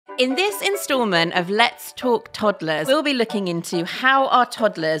In this instalment of Let's Talk Toddlers, we'll be looking into how our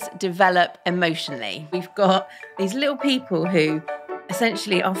toddlers develop emotionally. We've got these little people who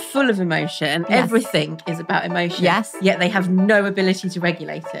essentially are full of emotion. Yes. Everything is about emotion. Yes. Yet they have no ability to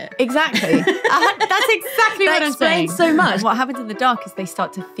regulate it. Exactly. That's exactly what I'm saying. That explains so much. What happens in the dark is they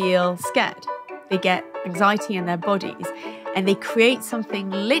start to feel scared. They get anxiety in their bodies and they create something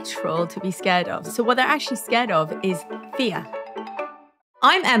literal to be scared of. So what they're actually scared of is fear.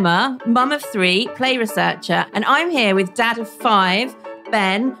 I'm Emma, mum of 3, play researcher, and I'm here with dad of 5,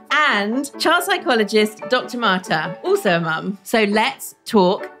 Ben, and child psychologist Dr. Marta, also a mum. So let's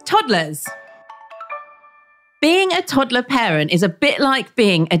talk toddlers. Being a toddler parent is a bit like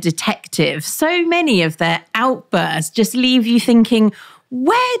being a detective. So many of their outbursts just leave you thinking,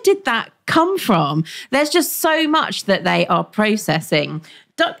 where did that come from? There's just so much that they are processing.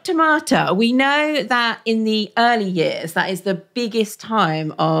 Dr. Marta, we know that in the early years, that is the biggest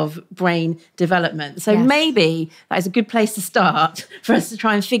time of brain development. So maybe that is a good place to start for us to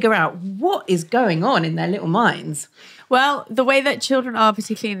try and figure out what is going on in their little minds. Well, the way that children are,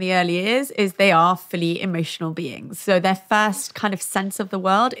 particularly in the early years, is they are fully emotional beings. So their first kind of sense of the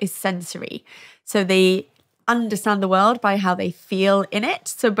world is sensory. So they understand the world by how they feel in it.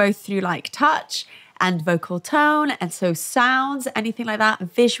 So both through like touch and vocal tone, and so sounds, anything like that,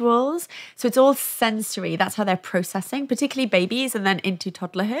 visuals. So it's all sensory. That's how they're processing, particularly babies and then into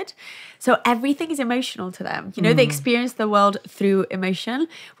toddlerhood. So everything is emotional to them. You know, they experience the world through emotion,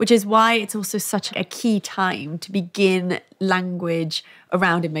 which is why it's also such a key time to begin language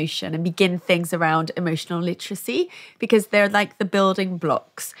around emotion and begin things around emotional literacy, because they're like the building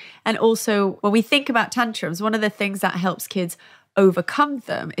blocks. And also when we think about tantrums, one of the things that helps kids overcome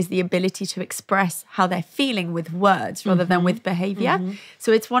them is the ability to express how they're feeling with words rather than with behavior.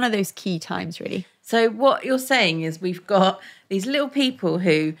 So it's one of those key times, really. So what you're saying is we've got these little people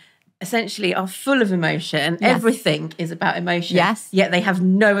who essentially are full of emotion. Yes. Everything is about emotion. Yes. Yet they have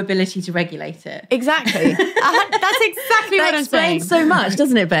no ability to regulate it. Exactly. That's exactly what I'm saying. That explains so much,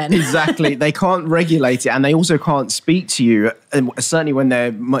 doesn't it, Ben? Exactly. They can't regulate it, and they also can't speak to you, certainly when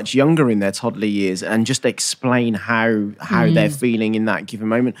they're much younger in their toddler years, and just explain how they're feeling in that given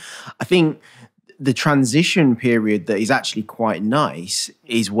moment. I think the transition period that is actually quite nice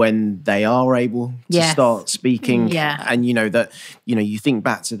is when they are able to start speaking. Yeah. And you think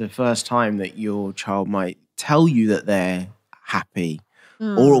back to the first time that your child might tell you that they're happy,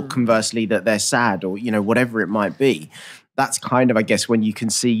 or conversely that they're sad, or whatever it might be. That's kind of, I guess, when you can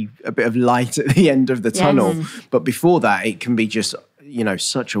see a bit of light at the end of the tunnel. But before that, it can be just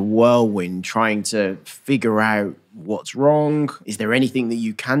such a whirlwind trying to figure out what's wrong. Is there anything that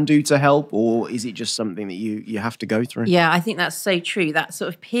you can do to help, or is it just something that you have to go through? Yeah, I think that's so true. That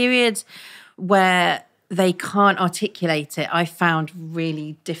sort of period where they can't articulate it, I found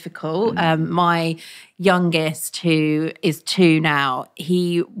really difficult. My youngest, who is 2 now,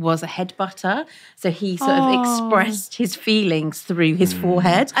 he was a headbutter. So he sort of expressed his feelings through his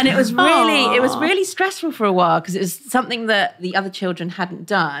forehead. And it was really stressful for a while, because it was something that the other children hadn't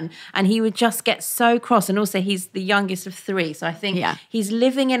done. And he would just get so cross. And also he's the youngest of 3. So I think he's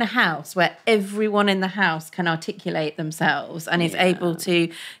living in a house where everyone in the house can articulate themselves and is able to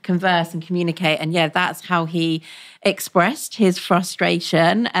converse and communicate. And that's how he expressed his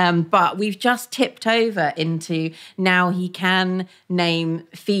frustration. But we've just tipped over into now he can name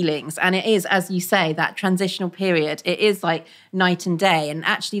feelings. And it is, as you say, that transitional period. It is like night and day. And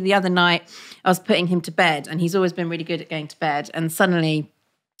actually the other night I was putting him to bed, and he's always been really good at going to bed. And suddenly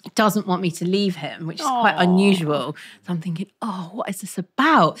he doesn't want me to leave him, which is quite unusual. So I'm thinking, what is this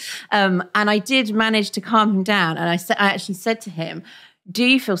about? And I did manage to calm him down. And I actually said to him, do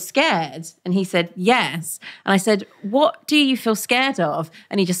you feel scared? And he said, yes. And I said, what do you feel scared of?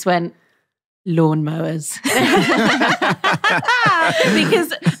 And he just went, lawnmowers.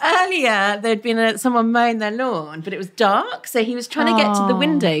 Because earlier there'd been someone mowing their lawn, but it was dark. So he was trying to get to the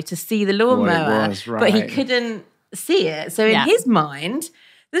window to see the lawnmower, but he couldn't see it. So in his mind,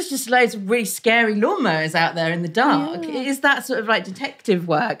 there's just loads of really scary lawnmowers out there in the dark. It is that sort of like detective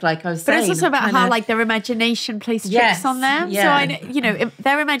work, like I was saying. But it's also about how like their imagination plays tricks on them. Yeah. So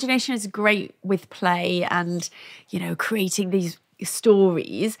their imagination is great with play and, creating these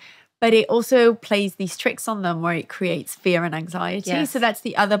stories. But it also plays these tricks on them where it creates fear and anxiety. Yes. So that's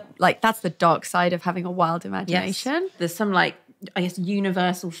the other, that's the dark side of having a wild imagination. Yes. There's some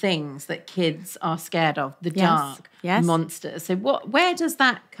universal things that kids are scared of, the dark, monsters. So where does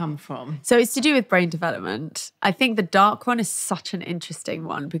that come from? So it's to do with brain development. I think the dark one is such an interesting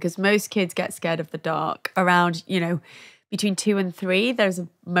one, because most kids get scared of the dark around, between 2 and 3, there's a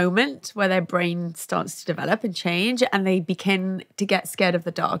moment where their brain starts to develop and change and they begin to get scared of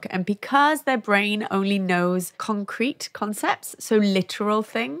the dark. And because their brain only knows concrete concepts, so literal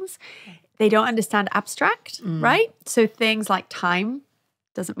things, they don't understand abstract, right? So things like time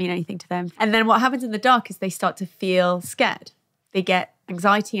doesn't mean anything to them. And then what happens in the dark is they start to feel scared. They get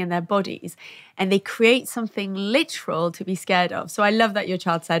anxiety in their bodies and they create something literal to be scared of. So I love that your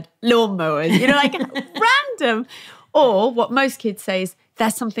child said lawnmowers, like random. Or what most kids say is,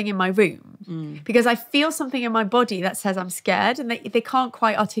 there's something in my room. Because I feel something in my body that says I'm scared, and they can't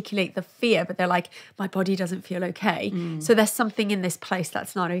quite articulate the fear, but they're like, my body doesn't feel okay. So there's something in this place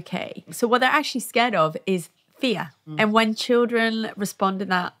that's not okay. So what they're actually scared of is fear. And when children respond in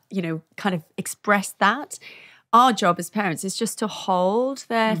that, kind of express that, our job as parents is just to hold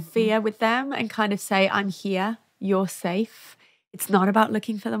their fear with them and kind of say, I'm here, you're safe. It's not about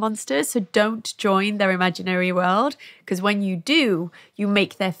looking for the monsters. So don't join their imaginary world, because when you do, you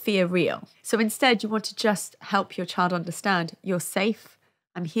make their fear real. So instead, you want to just help your child understand you're safe.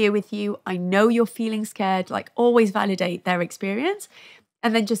 I'm here with you. I know you're feeling scared. Like, always validate their experience.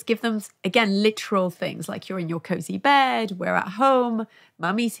 And then just give them, again, literal things like you're in your cozy bed, we're at home,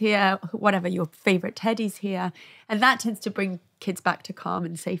 mummy's here, whatever, your favorite teddy's here. And that tends to bring kids back to calm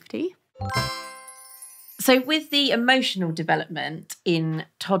and safety. So with the emotional development in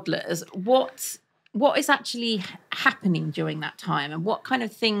toddlers, what is actually happening during that time, and what kind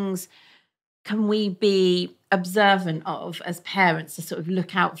of things can we be observant of as parents to sort of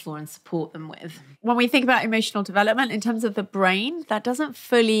look out for and support them with? When we think about emotional development in terms of the brain, that doesn't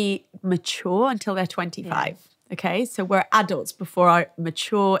fully mature until they're 25. Yeah. Okay, so we're adults before our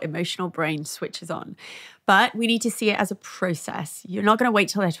mature emotional brain switches on. But we need to see it as a process. You're not going to wait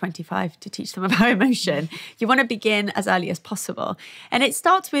till they're 25 to teach them about emotion. You want to begin as early as possible. And it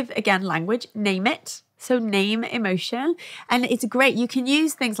starts with, again, language. Name it. So name emotion. And it's great. You can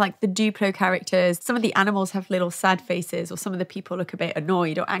use things like the Duplo characters. Some of the animals have little sad faces, or some of the people look a bit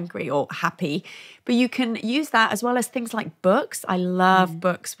annoyed or angry or happy. But you can use that as well as things like books. I love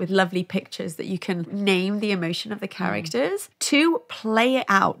books with lovely pictures that you can name the emotion of the characters. 2, play it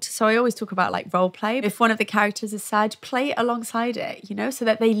out. So I always talk about like role play. If one of the characters is sad, play it alongside it, so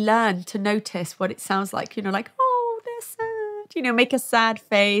that they learn to notice what it sounds like, like, oh, they're sad. Make a sad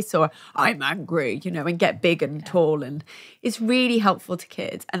face, or I'm angry, and get big and tall. And it's really helpful to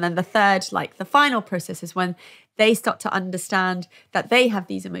kids. And then the third, like the final process, is when they start to understand that they have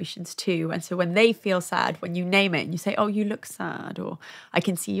these emotions too. And so when they feel sad, when you name it and you say, oh, you look sad, or I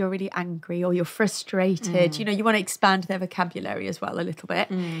can see you're really angry, or you're frustrated, you want to expand their vocabulary as well a little bit.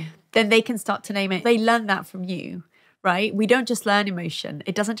 Then they can start to name it. They learn that from you. Right? We don't just learn emotion.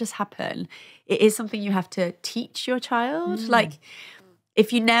 It doesn't just happen. It is something you have to teach your child. Like,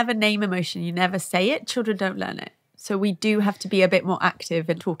 if you never name emotion, you never say it, children don't learn it. So we do have to be a bit more active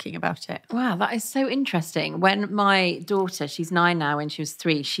in talking about it. Wow, that is so interesting. When my daughter, she's 9 now, when she was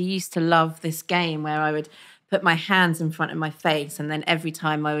 3, she used to love this game where I would put my hands in front of my face, and then every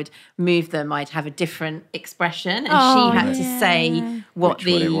time I would move them, I'd have a different expression, and she had to say what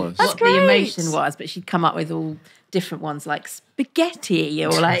the emotion was, but she'd come up with all different ones like spaghetti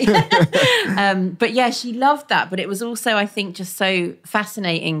or like but yeah, she loved that. But it was also, I think, just so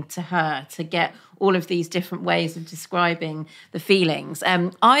fascinating to her to get all of these different ways of describing the feelings.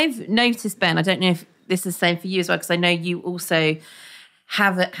 I've noticed, Ben, I don't know if this is the same for you as well, because I know you also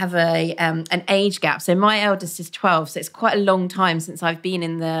have an age gap. So my eldest is 12, so it's quite a long time since I've been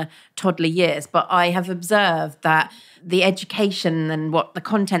in the toddler years, but I have observed that the education and what the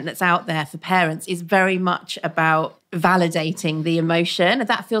content that's out there for parents is very much about validating the emotion. And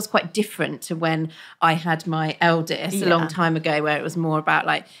that feels quite different to when I had my eldest a long time ago, where it was more about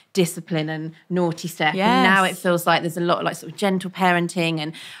like discipline and naughty step. Yes. And now it feels like there's a lot of like sort of gentle parenting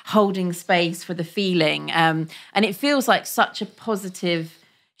and holding space for the feeling. And it feels like such a positive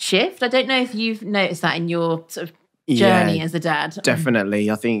shift. I don't know if you've noticed that in your sort of journey as a dad.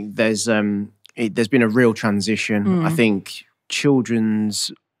 Definitely. I think there's been a real transition. I think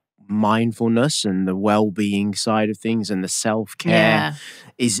children's mindfulness and the well-being side of things and the self-care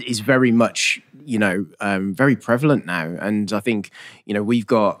is very much, very prevalent now. And I think, we've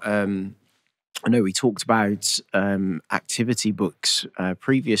got, I know we talked about activity books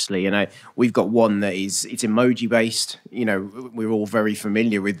previously, and we've got one that it's emoji based. We're all very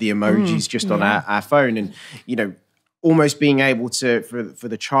familiar with the emojis just on our phone, and, almost being able to, for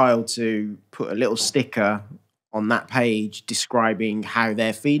the child to put a little sticker on that page describing how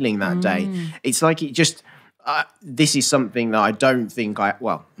they're feeling that day. It's like it just, this is something that I don't think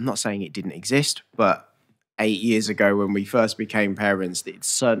I'm not saying it didn't exist, but 8 years ago when we first became parents, it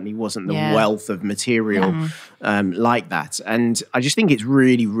certainly wasn't the Yeah. wealth of material like that. And I just think it's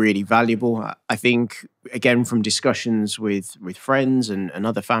really, really valuable. I think, again, from discussions with friends and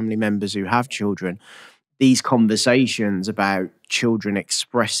other family members who have children, these conversations about children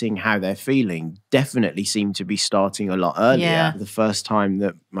expressing how they're feeling definitely seem to be starting a lot earlier. Yeah. The first time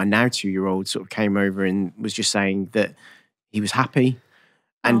that my now 2-year-old sort of came over and was just saying that he was happy,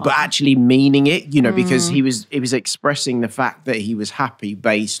 but actually meaning it, because he was expressing the fact that he was happy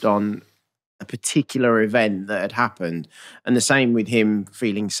based on a particular event that had happened, and the same with him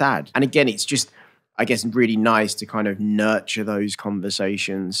feeling sad. And again, it's just, I guess, really nice to kind of nurture those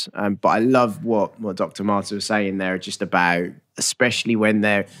conversations. But I love what Dr. Marta was saying there, just about, especially when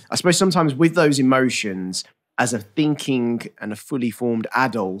they're, I suppose sometimes with those emotions, as a thinking and a fully formed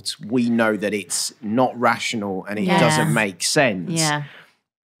adult, we know that it's not rational and it doesn't make sense. Yeah.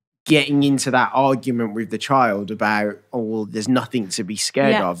 Getting into that argument with the child about, oh, well, there's nothing to be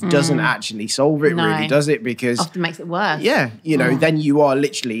scared of, doesn't actually solve it, really, does it? Because often makes it worse. Yeah, then you are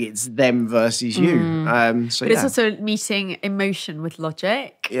literally, it's them versus you. But it's also meeting emotion with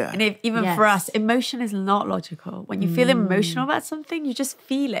logic. Yeah. And even for us, emotion is not logical. When you feel emotional about something, you just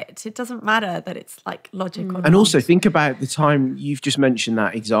feel it. It doesn't matter that it's like logic or not. And also think about the time you've just mentioned,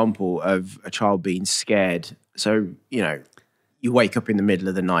 that example of a child being scared. So, you wake up in the middle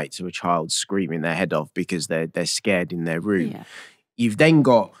of the night to a child screaming their head off because they're scared in their room. Yeah. You've then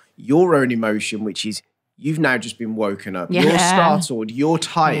got your own emotion, which is you've now just been woken up. Yeah. You're startled. You're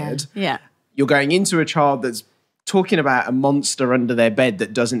tired. Yeah. You're going into a child that's talking about a monster under their bed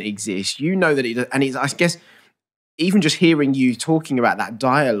that doesn't exist. You know that it does. And I guess even just hearing you talking about that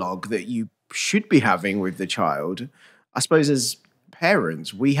dialogue that you should be having with the child, I suppose as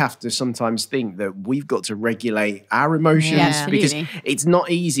parents, we have to sometimes think that we've got to regulate our emotions because it's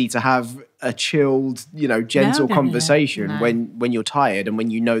not easy to have a chilled, gentle conversation when you're tired and when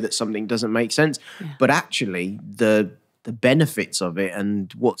you know that something doesn't make sense. Yeah. But actually, the benefits of it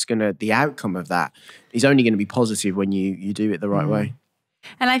and the outcome of that is only going to be positive when you do it the right way.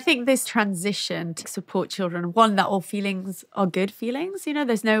 And I think this transition to support children, one, that all feelings are good feelings.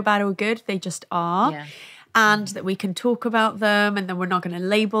 There's no bad or good, they just are. Yeah. And that we can talk about them, and then we're not going to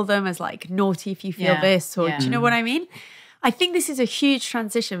label them as like naughty if you feel this, or do you know what I mean? I think this is a huge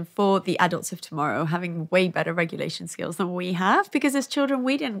transition for the adults of tomorrow, having way better regulation skills than we have, because as children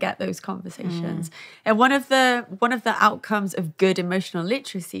we didn't get those conversations. And one of the outcomes of good emotional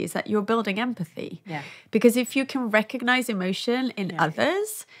literacy is that you're building empathy. Yeah. Because if you can recognize emotion in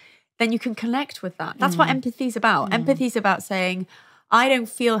others, then you can connect with that. That's what empathy is about. Empathy is about saying, I don't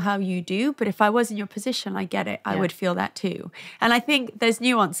feel how you do, but if I was in your position, I get it. I would feel that too. And I think there's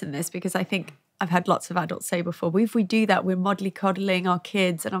nuance in this, because I think I've had lots of adults say before, if we do that, we're mollycoddling our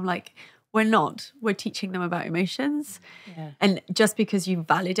kids. And I'm like, we're not. We're teaching them about emotions. Yeah. And just because you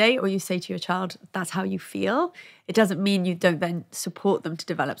validate or you say to your child, that's how you feel, it doesn't mean you don't then support them to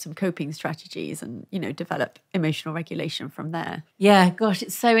develop some coping strategies and, develop emotional regulation from there. Yeah, gosh,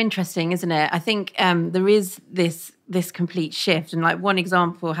 it's so interesting, isn't it? I think there is this complete shift. And like one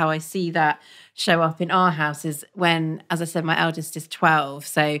example how I see that show up in our house is when, as I said, my eldest is 12.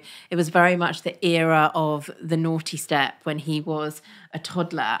 So it was very much the era of the naughty step when he was a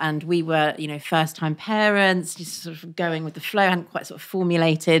toddler. And we were, first-time parents, just sort of going with the flow. I hadn't quite sort of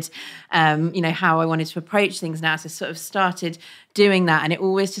formulated, how I wanted to approach things now. So sort of started doing that. And it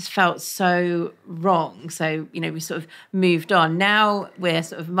always just felt so wrong. So, we sort of moved on. Now we're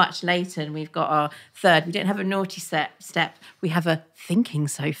sort of much later and we've got our third. We don't have a naughty step. We have a thinking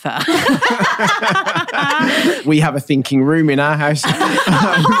sofa. We have a thinking room in our house.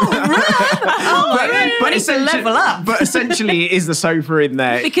 But it's a level up. But essentially it is the sofa in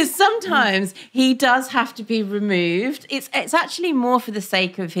there. Because sometimes he does have to be removed. It's actually more for the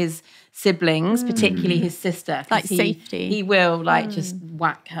sake of his siblings, particularly his sister. Like safety. He will just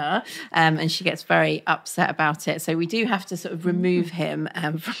whack her and she gets very upset about it. So we do have to sort of remove him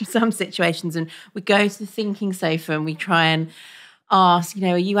from some situations, and we go to the thinking sofa and we try and ask,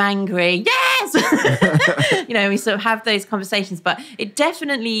 are you angry? Yes! We sort of have those conversations, but it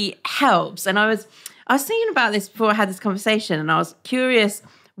definitely helps. And I was thinking about this before I had this conversation, and I was curious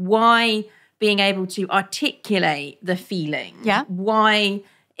why being able to articulate the feeling, why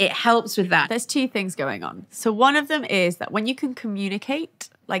it helps with that. There's two things going on. So one of them is that when you can communicate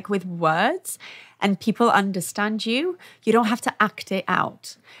like with words and people understand you, you don't have to act it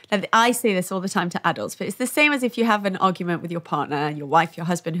out. Now, I say this all the time to adults, but it's the same as if you have an argument with your partner, your wife, your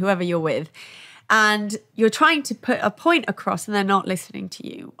husband, whoever you're with, and you're trying to put a point across and they're not listening to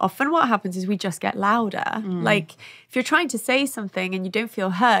you. Often what happens is we just get louder. Like if you're trying to say something and you don't feel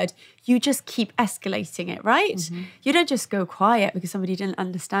heard, you just keep escalating it, right? You don't just go quiet because somebody didn't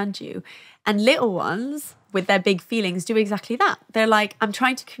understand you. And little ones with their big feelings do exactly that. They're like, I'm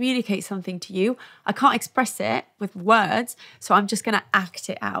trying to communicate something to you. I can't express it with words, so I'm just going to act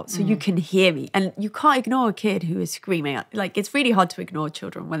it out so you can hear me. And you can't ignore a kid who is screaming. Like, it's really hard to ignore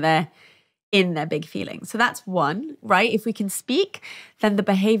children when they're in their big feelings. So that's one, right? If we can speak, then the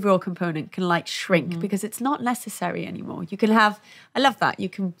behavioral component can like shrink because it's not necessary anymore. You can have, I love that. You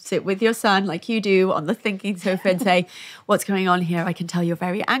can sit with your son like you do on the thinking sofa and say, what's going on here? I can tell you're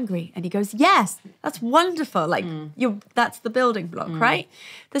very angry. And he goes, yes, that's wonderful. Like that's the building block, right?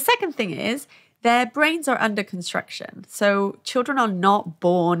 The second thing is their brains are under construction. So children are not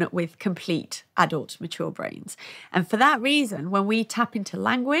born with complete adult mature brains. And for that reason, when we tap into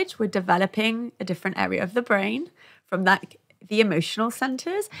language, we're developing a different area of the brain from that, the emotional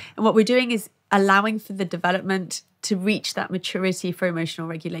centers. And what we're doing is allowing for the development to reach that maturity for emotional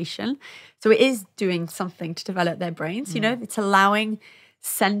regulation. So it is doing something to develop their brains. You know, it's allowing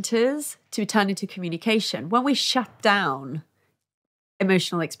centers to turn into communication. When we shut down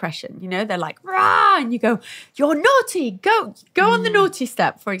emotional expression, you know, they're like, rah, and you go, you're naughty, go on the naughty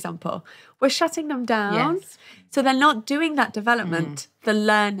step, for example. We're shutting them down. Yes. So they're not doing that development, the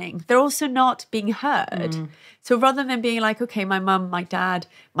learning. They're also not being heard. So rather than being like, okay, my mum, my dad,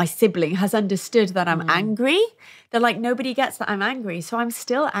 my sibling has understood that I'm angry, they're like, nobody gets that I'm angry. So I'm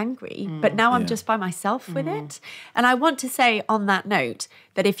still angry, but now I'm just by myself with it. And I want to say on that note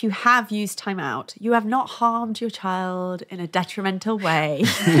that if you have used time out, you have not harmed your child in a detrimental way.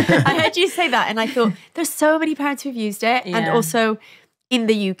 I heard you say that and I thought there's so many parents who've used it. And also in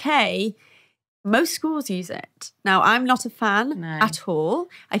the UK, most schools use it. Now, I'm not a fan at all.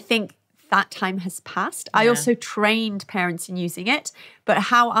 I think that time has passed. I also trained parents in using it, but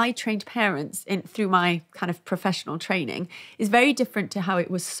how I trained parents through my kind of professional training is very different to how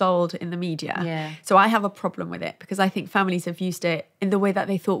it was sold in the media. So I have a problem with it because I think families have used it in the way that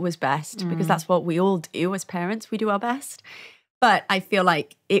they thought was best because that's what we all do as parents. We do our best. But I feel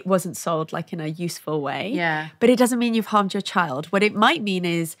like it wasn't sold like in a useful way. But it doesn't mean you've harmed your child. What it might mean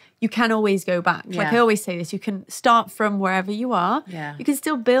is you can always go back. Like I always say this, you can start from wherever you are. You can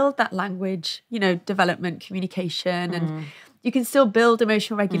still build that language, you know, development, communication, and you can still build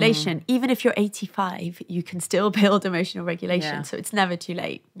emotional regulation. Even if you're 85, you can still build emotional regulation. So it's never too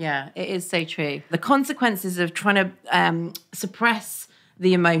late. Yeah, it is so true. The consequences of trying to suppress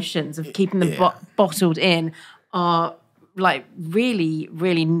the emotions, of keeping them bottled in are like really,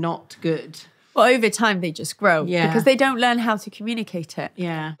 really not good. Well, over time they just grow because they don't learn how to communicate it.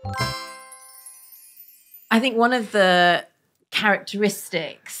 I think one of the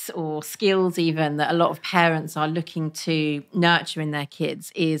characteristics or skills even that a lot of parents are looking to nurture in their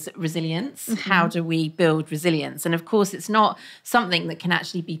kids is resilience. How do we build resilience? And of course, it's not something that can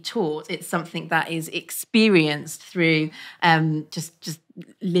actually be taught. It's something that is experienced through just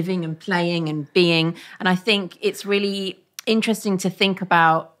living and playing and being. And I think it's really interesting to think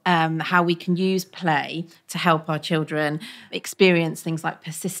about how we can use play to help our children experience things like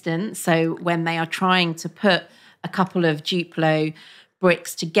persistence. So when they are trying to put a couple of Duplo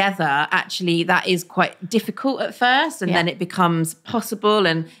bricks together, actually that is quite difficult at first, and then it becomes possible.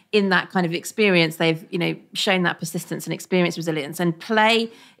 And in that kind of experience, they've, you know, shown that persistence and experienced resilience. And play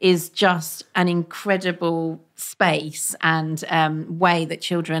is just an incredible space and way that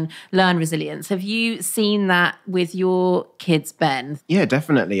children learn resilience. Have you seen that with your kids, Ben? Yeah,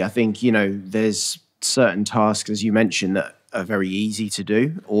 definitely. I think, you know, there's certain tasks, as you mentioned, that are very easy to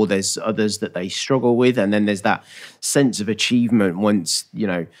do, or there's others that they struggle with. And then there's that sense of achievement once, you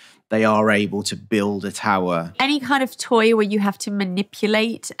know, they are able to build a tower. Any kind of toy where you have to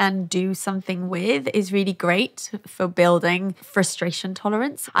manipulate and do something with is really great for building frustration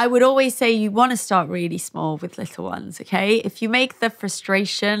tolerance. I would always say you want to start really small with little ones, okay? If you make the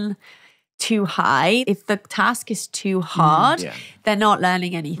frustration too high, if the task is too hard, they're not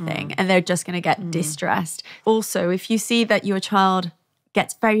learning anything and they're just going to get distressed. Also, if you see that your child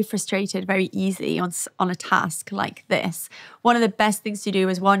gets very frustrated very easily on a task like this, one of the best things to do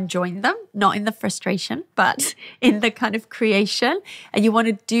is join them, not in the frustration, but in the kind of creation. And you want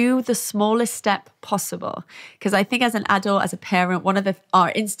to do the smallest step possible. Because I think as an adult, as a parent, one of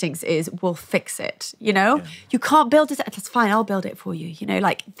our instincts is we'll fix it. You know, you can't build it. That's fine. I'll build it for you. You know,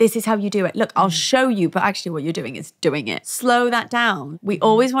 like this is how you do it. Look, I'll show you. But actually what you're doing is doing it. Slow that down. We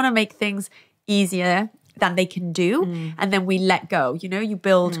always want to make things easier than they can do, and then we let go. You know, you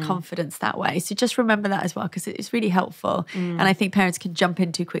build confidence that way. So just remember that as well, because it's really helpful. And I think parents can jump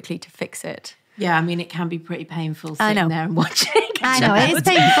in too quickly to fix it. Yeah, I mean, it can be pretty painful I know. sitting there and watching. I know, it is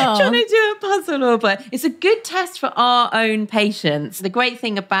painful. Trying to do a puzzle, but it's a good test for our own patience. The great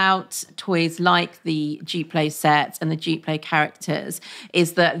thing about toys like the Duplo sets and the Duplo characters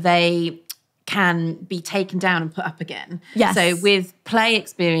is that they can be taken down and put up again. Yes. So with play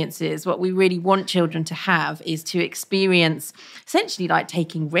experiences, what we really want children to have is to experience essentially like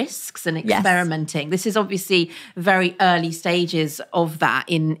taking risks and experimenting. This is obviously very early stages of that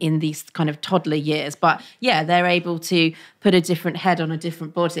in these kind of toddler years. But yeah, they're able to put a different head on a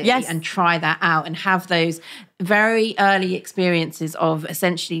different body and try that out and have those very early experiences of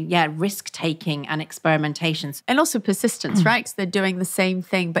essentially, risk-taking and experimentations. And also persistence, right? Because they're doing the same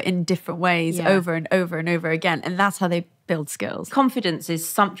thing, but in different ways over and over and over again. And that's how they build skills. Confidence is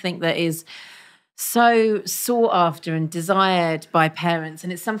something that is so sought after and desired by parents.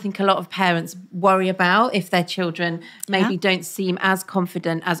 And it's something a lot of parents worry about if their children maybe don't seem as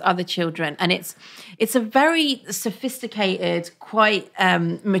confident as other children. And it's a very sophisticated, quite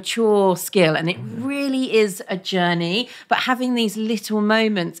mature skill. And it really is a journey. But having these little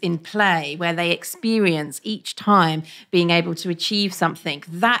moments in play where they experience each time being able to achieve something,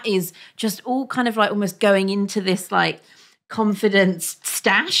 that is just all kind of like almost going into this like confidence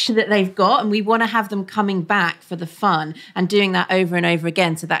stash that they've got, and we want to have them coming back for the fun and doing that over and over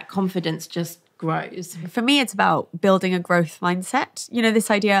again so that confidence just grows. For me, it's about building a growth mindset. You know,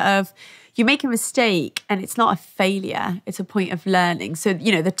 this idea of you make a mistake and it's not a failure, it's a point of learning. So,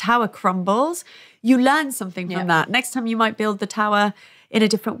 you know, the tower crumbles, you learn something from that. Next time you might build the tower in a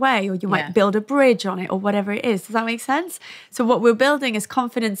different way, or you might build a bridge on it, or whatever it is. Does that make sense? So what we're building is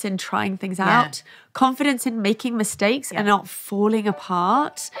confidence in trying things out, confidence in making mistakes and not falling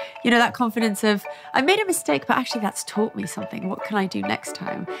apart. You know, that confidence of, I made a mistake, but actually that's taught me something. What can I do next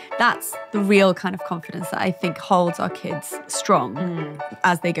time? That's the real kind of confidence that I think holds our kids strong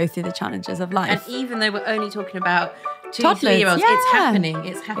as they go through the challenges of life. And even though we're only talking about 2 toddlers, 3-year-olds, it's happening.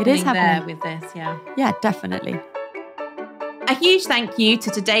 It's happening there happening. with this, Yeah, definitely. A huge thank you to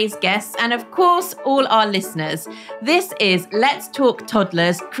today's guests and, of course, all our listeners. This is Let's Talk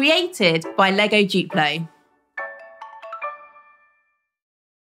Toddlers, created by Lego Duplo.